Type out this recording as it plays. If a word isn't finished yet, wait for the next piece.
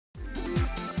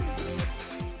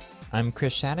I'm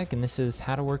Chris Shattuck, and this is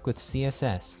How to Work with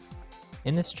CSS.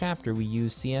 In this chapter, we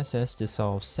use CSS to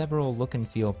solve several look and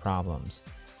feel problems,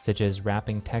 such as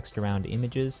wrapping text around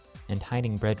images and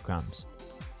hiding breadcrumbs.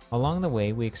 Along the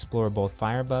way, we explore both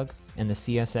Firebug and the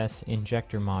CSS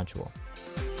injector module.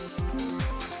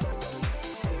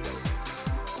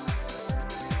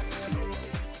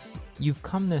 You've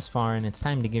come this far, and it's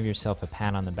time to give yourself a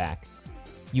pat on the back.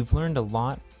 You've learned a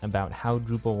lot about how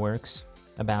Drupal works,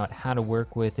 about how to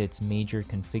work with its major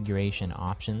configuration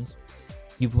options.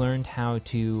 You've learned how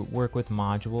to work with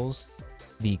modules,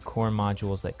 the core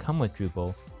modules that come with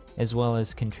Drupal, as well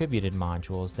as contributed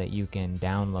modules that you can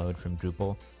download from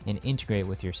Drupal and integrate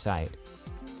with your site.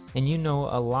 And you know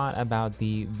a lot about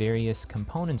the various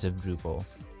components of Drupal.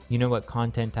 You know what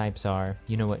content types are,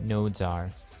 you know what nodes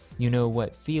are, you know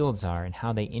what fields are and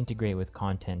how they integrate with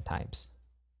content types.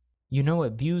 You know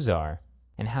what views are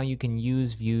and how you can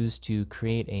use views to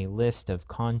create a list of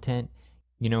content.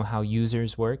 You know how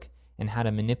users work and how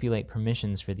to manipulate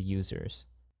permissions for the users.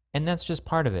 And that's just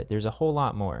part of it. There's a whole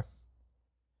lot more.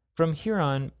 From here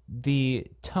on, the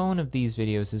tone of these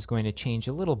videos is going to change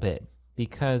a little bit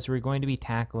because we're going to be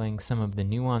tackling some of the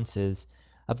nuances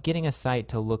of getting a site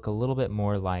to look a little bit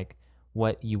more like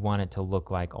what you want it to look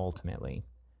like ultimately.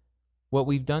 What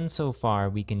we've done so far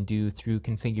we can do through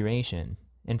configuration,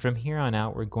 and from here on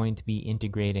out we're going to be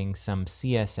integrating some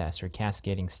CSS or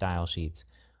cascading style sheets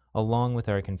along with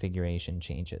our configuration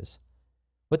changes.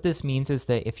 What this means is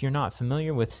that if you're not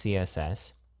familiar with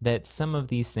CSS, that some of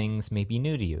these things may be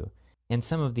new to you, and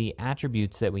some of the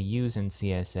attributes that we use in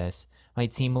CSS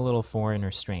might seem a little foreign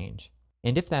or strange.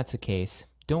 And if that's the case,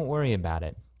 don't worry about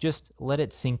it. Just let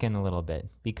it sink in a little bit,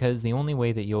 because the only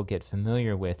way that you'll get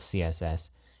familiar with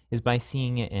CSS is by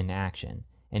seeing it in action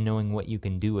and knowing what you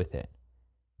can do with it.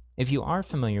 If you are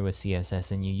familiar with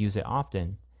CSS and you use it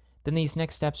often, then these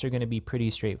next steps are going to be pretty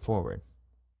straightforward.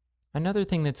 Another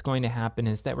thing that's going to happen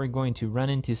is that we're going to run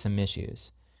into some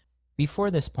issues. Before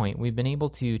this point, we've been able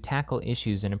to tackle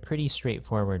issues in a pretty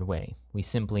straightforward way. We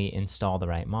simply install the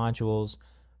right modules,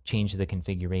 change the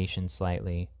configuration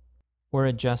slightly, or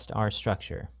adjust our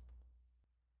structure.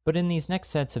 But in these next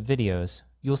sets of videos,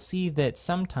 you'll see that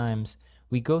sometimes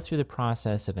we go through the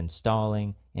process of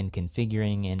installing and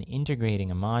configuring and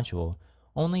integrating a module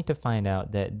only to find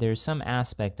out that there's some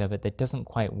aspect of it that doesn't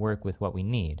quite work with what we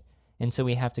need, and so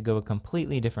we have to go a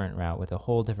completely different route with a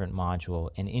whole different module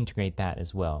and integrate that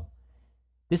as well.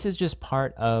 This is just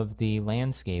part of the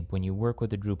landscape when you work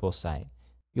with a Drupal site.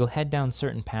 You'll head down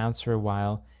certain paths for a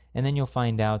while, and then you'll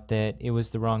find out that it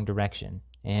was the wrong direction,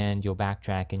 and you'll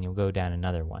backtrack and you'll go down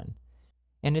another one.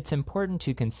 And it's important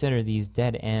to consider these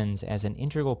dead ends as an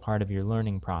integral part of your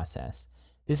learning process.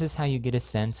 This is how you get a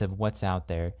sense of what's out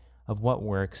there, of what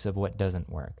works, of what doesn't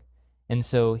work. And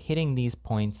so hitting these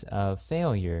points of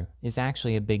failure is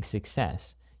actually a big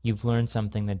success. You've learned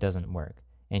something that doesn't work,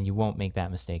 and you won't make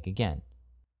that mistake again.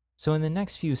 So in the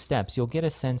next few steps, you'll get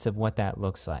a sense of what that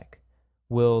looks like.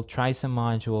 We'll try some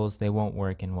modules, they won't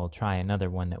work, and we'll try another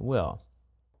one that will.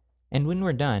 And when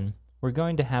we're done, we're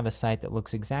going to have a site that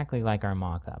looks exactly like our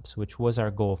mockups, which was our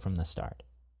goal from the start.